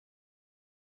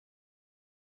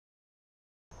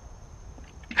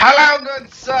Hello,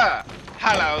 good sir.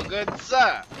 Hello, good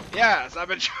sir. Yes, I'm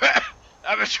a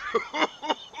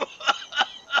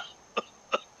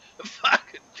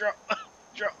fucking drop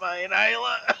my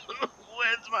inhaler.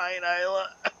 Where's my inhaler?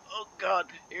 Oh God,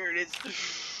 here it is.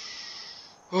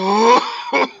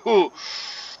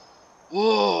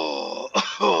 Whoa!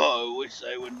 I wish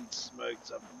I wouldn't smoke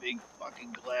some big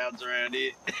fucking clouds around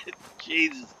here.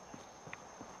 Jesus.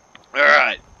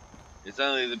 Alright. It's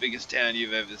only the biggest town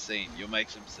you've ever seen. You'll make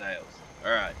some sales.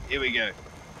 Alright, here we go.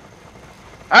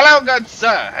 Hello, good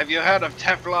sir. Have you heard of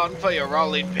Teflon for your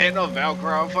rolling pin or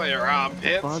Velcro for your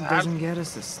armpits? Bug doesn't get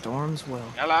us, the storms will.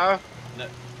 Hello? No,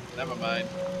 never mind.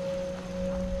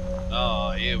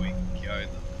 Oh, here we go. The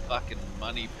fucking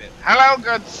money pit. Hello,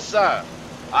 good sir.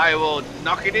 I will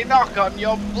knockity knock on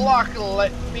your block.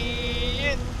 Let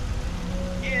me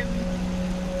in.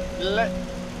 Let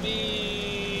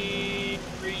me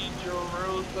read your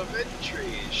rules of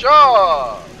entry.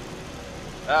 Sure.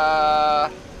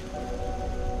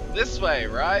 This way,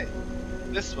 right?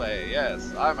 This way,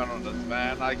 yes. I'm an honest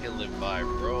man. I can live by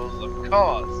rules, of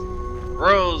course.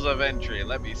 Rules of entry.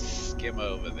 Let me skim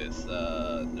over this.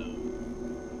 No.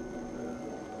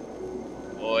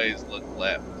 Always look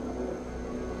left.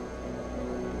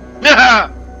 Yeah,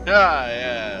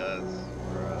 that's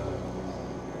right.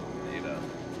 You know.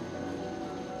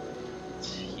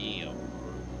 Team.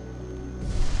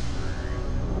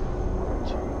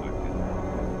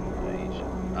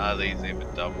 Are these even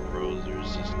dumb rules or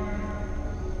is just...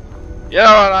 You know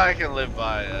what, I can live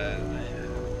by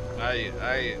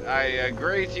I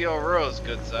agree to your rules,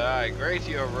 good sir. I agree to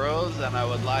your rules and I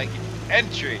would like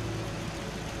entry.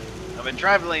 I'm a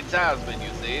traveling salesman,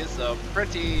 you see, so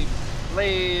pretty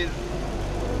please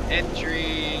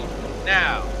entry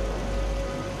now.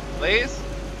 Please?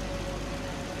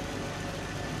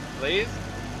 Please?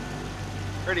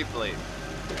 Pretty please.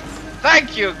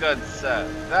 Thank you, good sir.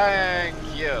 Thank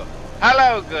you.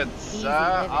 Hello, good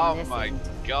sir. Oh my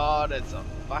God, it's a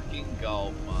fucking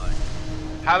gold mine.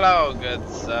 Hello, good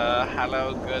sir.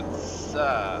 Hello, good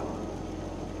sir.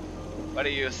 What do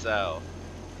you sell?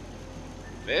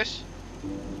 Fish?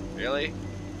 Really?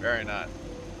 Very nice.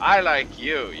 I like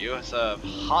you. You serve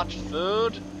hot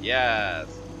food? Yes.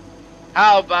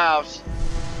 How about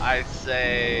I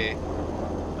say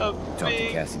a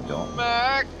Big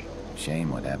Mac?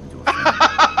 Shame what happened to a friend.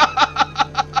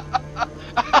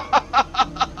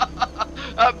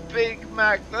 A Big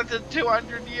Mac. That's a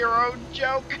 200-year-old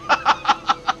joke.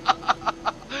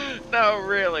 No,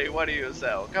 really. What do you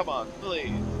sell? Come on,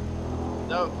 please.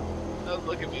 Don't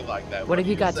look at me like that. What have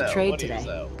you got to trade today?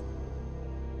 today?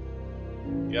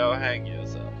 Go hang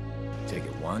yourself. Take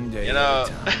it one day You know,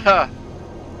 at a time.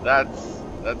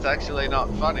 that's actually not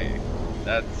funny.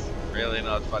 That's really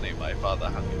not funny. My father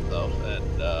hung himself,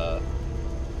 and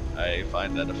I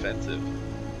find that offensive.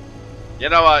 You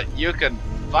know what? You can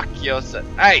fuck yourself.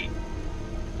 Hey!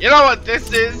 You know what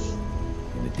this is?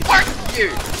 Fuck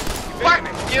you! Fuck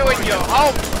you and your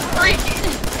whole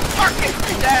freaking fucking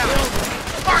down!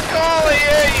 Fuck all of you!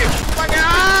 You fucking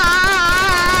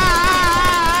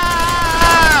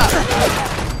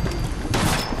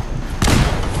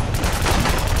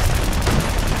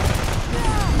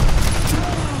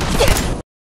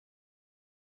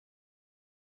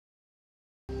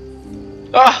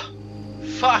Oh,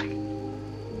 fuck.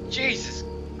 Jesus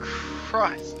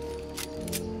Christ.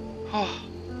 Oh.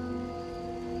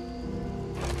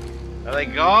 Are they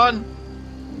gone?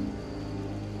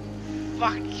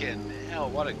 Fucking hell,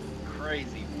 what a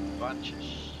crazy bunch of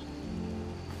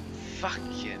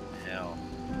fucking hell.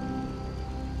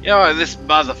 You know, this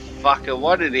motherfucker,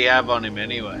 what did he have on him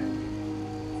anyway?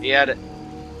 He had it.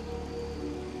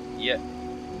 Yeah.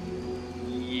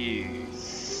 You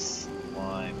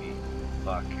slimy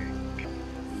fucking